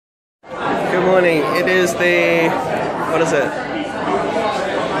Good morning. It is what is it?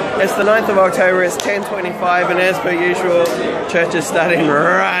 It's the 9th of October, it's 10:25, and as per usual, church is starting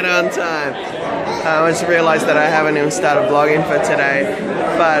right on time. I just realised that I haven't even started vlogging for today,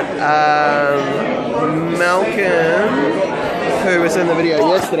 but Malcolm, who was in the video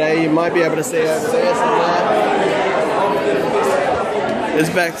yesterday, you might be able to see over there somewhere, is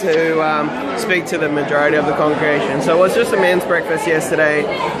back to speak to the majority of the congregation. So it was just a men's breakfast yesterday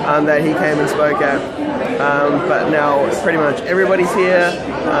that he came and spoke at, but now pretty much everybody's here,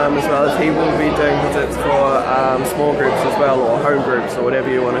 as well as he will be doing visits for small groups as well, or home groups, or whatever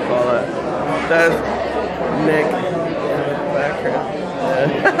you want to call it. There's Nick in the background.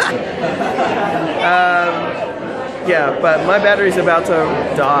 Yeah, but my battery's about to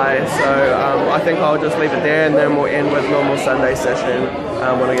die, so I think I'll just leave it there, and then we'll end with normal Sunday session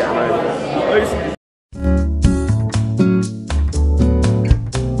when I get home. Peace.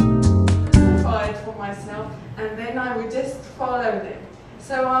 For myself, and then I would just follow them.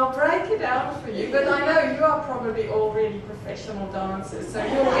 So I'll break it down for you, but I know you are probably already professional dancers, so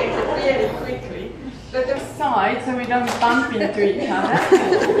you'll get it really quickly. But the side, so we don't bump into each other,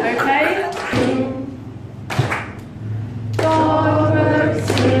 okay? God works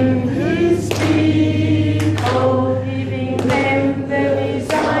in His people, giving them the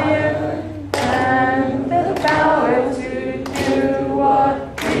desire and the power to do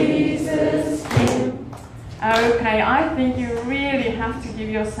what pleases Him. Okay, I think you really have to give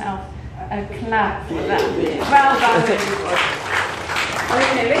yourself a clap for that. Well done, everybody.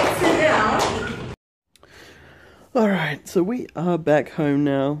 Okay, let's sit down. Alright, so we are back home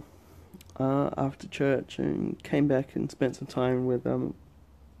now. After church, and came back and spent some time with our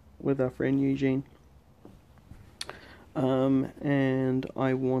friend Eugene, and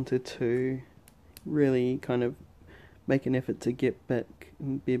I wanted to really kind of make an effort to get back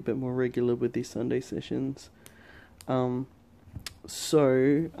and be a bit more regular with these Sunday sessions. So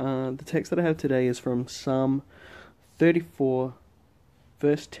the text that I have today is from Psalm 34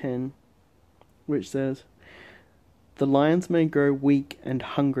 verse 10, which says, "The lions may grow weak and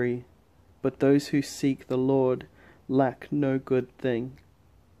hungry, but those who seek the Lord lack no good thing."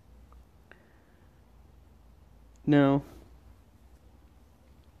 Now,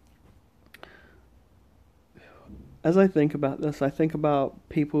 as I think about this, I think about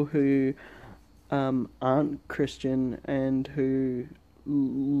people who aren't Christian and who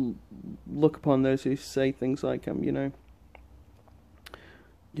look upon those who say things like, the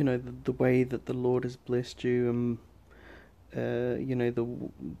way that the Lord has blessed you,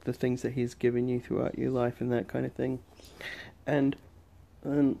 the things that He's given you throughout your life and that kind of thing, and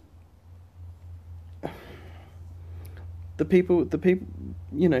the people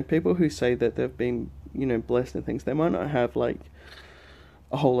people who say that they've been blessed and things, they might not have like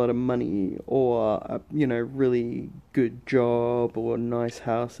a whole lot of money or a really good job or a nice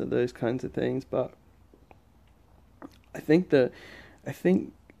house or those kinds of things, but I think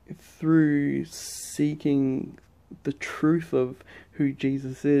through seeking the truth of who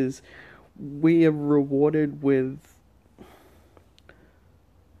Jesus is, we are rewarded with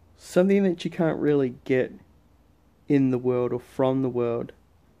something that you can't really get in the world or from the world,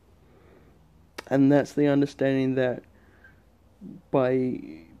 and that's the understanding that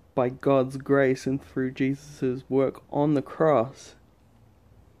by God's grace and through Jesus' work on the cross,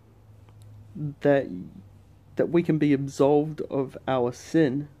 that we can be absolved of our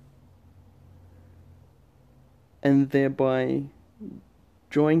sin, and thereby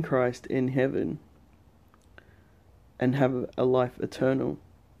join Christ in heaven and have a life eternal.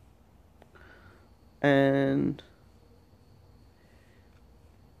 And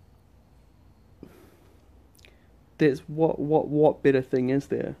there's what better thing is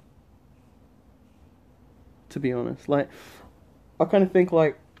there, to be honest? Like, I kind of think,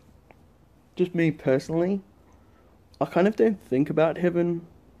 like, just me personally, I kind of don't think about heaven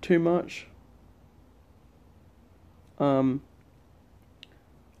too much.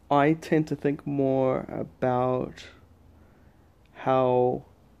 I tend to think more about how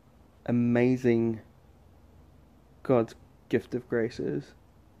amazing God's gift of grace is.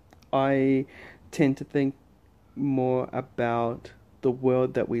 I tend to think more about the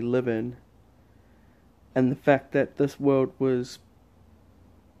world that we live in, and the fact that this world was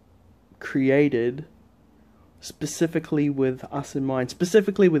created specifically with us in mind,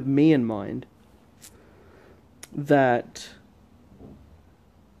 specifically with me in mind, that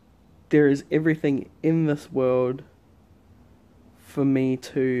there is everything in this world for me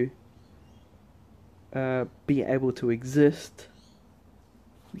to be able to exist,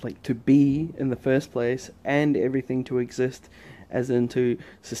 like to be in the first place, and everything to exist as in to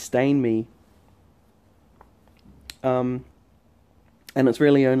sustain me And it's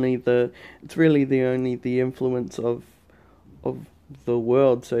really the influence of the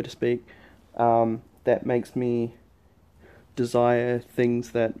world, so to speak, that makes me desire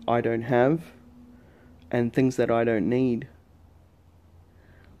things that I don't have and things that I don't need.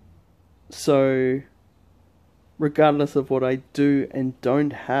 So, regardless of what I do and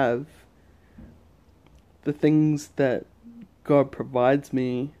don't have, the things that God provides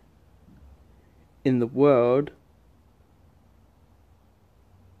me in the world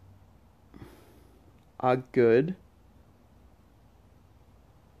are good,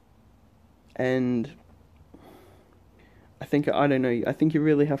 and I think you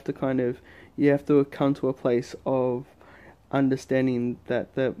really have to you have to come to a place of understanding that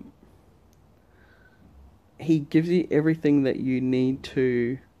He gives you everything that you need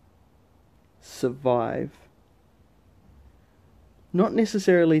to survive. Not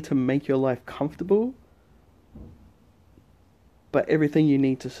necessarily to make your life comfortable, but everything you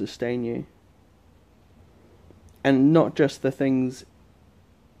need to sustain you. And not just the things,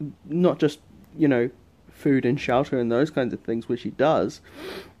 not just, food and shelter and those kinds of things, which He does,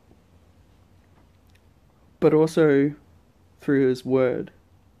 but also through His Word.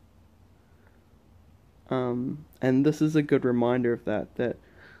 And this is a good reminder of that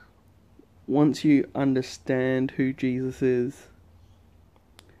once you understand who Jesus is,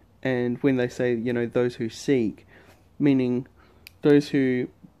 and when they say, those who seek, meaning those who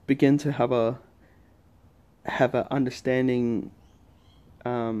begin to have a understanding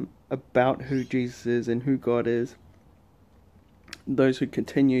about who Jesus is and who God is, those who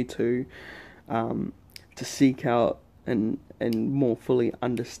continue to seek out and more fully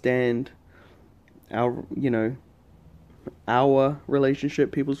understand our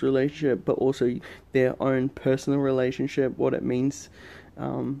relationship, people's relationship, but also their own personal relationship, what it means,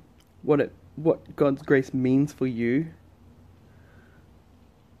 what God's grace means for you.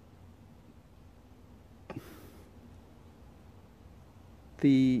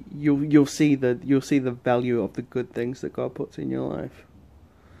 You'll see the value of the good things that God puts in your life.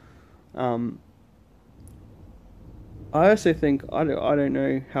 I also think, I don't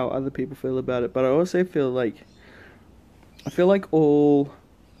know how other people feel about it, but I also feel like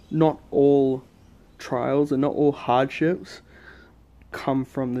not all trials and not all hardships come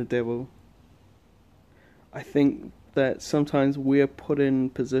from the devil. I think that sometimes we're put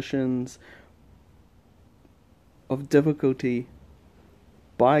in positions of difficulty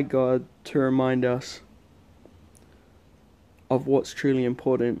by God to remind us of what's truly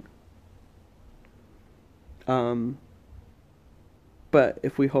important. But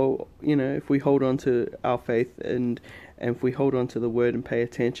if we hold on to our faith and if we hold on to the Word and pay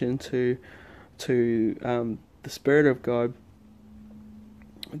attention to the Spirit of God,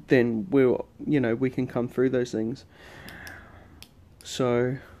 then we can come through those things.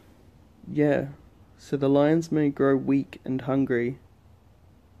 So, yeah. So the lions may grow weak and hungry,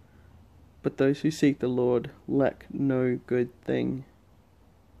 but those who seek the Lord lack no good thing.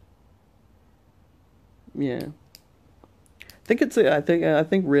 Yeah. I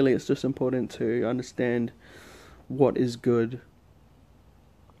think really it's just important to understand what is good.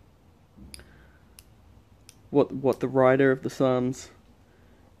 What the writer of the Psalms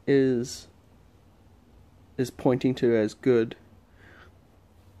is pointing to as good,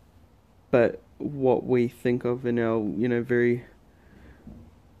 but what we think of in our very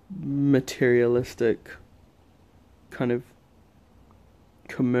materialistic kind of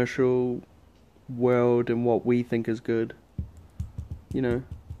commercial world and what we think is good, I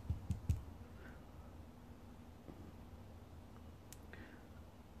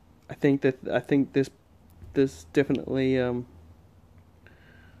think there's definitely a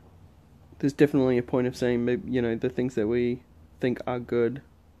point of saying, maybe, the things that we think are good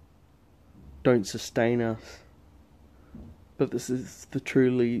don't sustain us, but this is the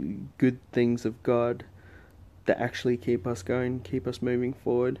truly good things of God that actually keep us going, keep us moving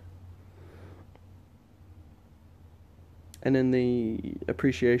forward. And in the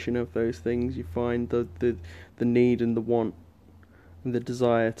appreciation of those things, you find the need and the want and the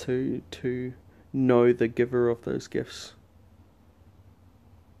desire to know the giver of those gifts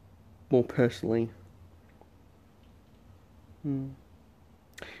more personally.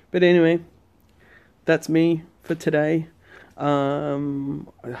 But anyway, that's me for today. I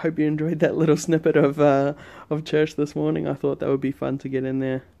hope you enjoyed that little snippet of church this morning. I thought that would be fun to get in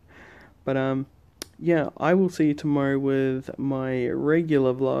there. But yeah, I will see you tomorrow with my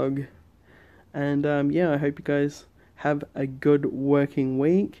regular vlog. And I hope you guys have a good working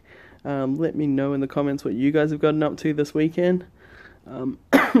week. Let me know in the comments what you guys have gotten up to this weekend. I've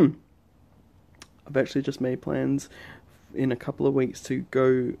I've actually just made plans in a couple of weeks to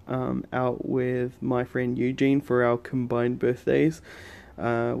go out with my friend Eugene for our combined birthdays,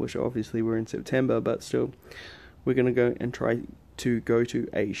 which obviously were in September, but still, we're going to go and try to go to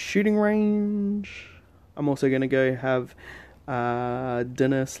a shooting range. I'm also going to go have a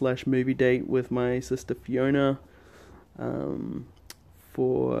dinner/movie date with my sister Fiona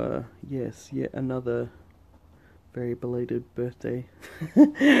for, yes, yet another very belated birthday.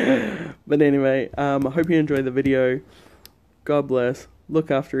 But anyway, I hope you enjoyed the video. God bless, look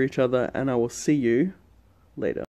after each other, and I will see you later.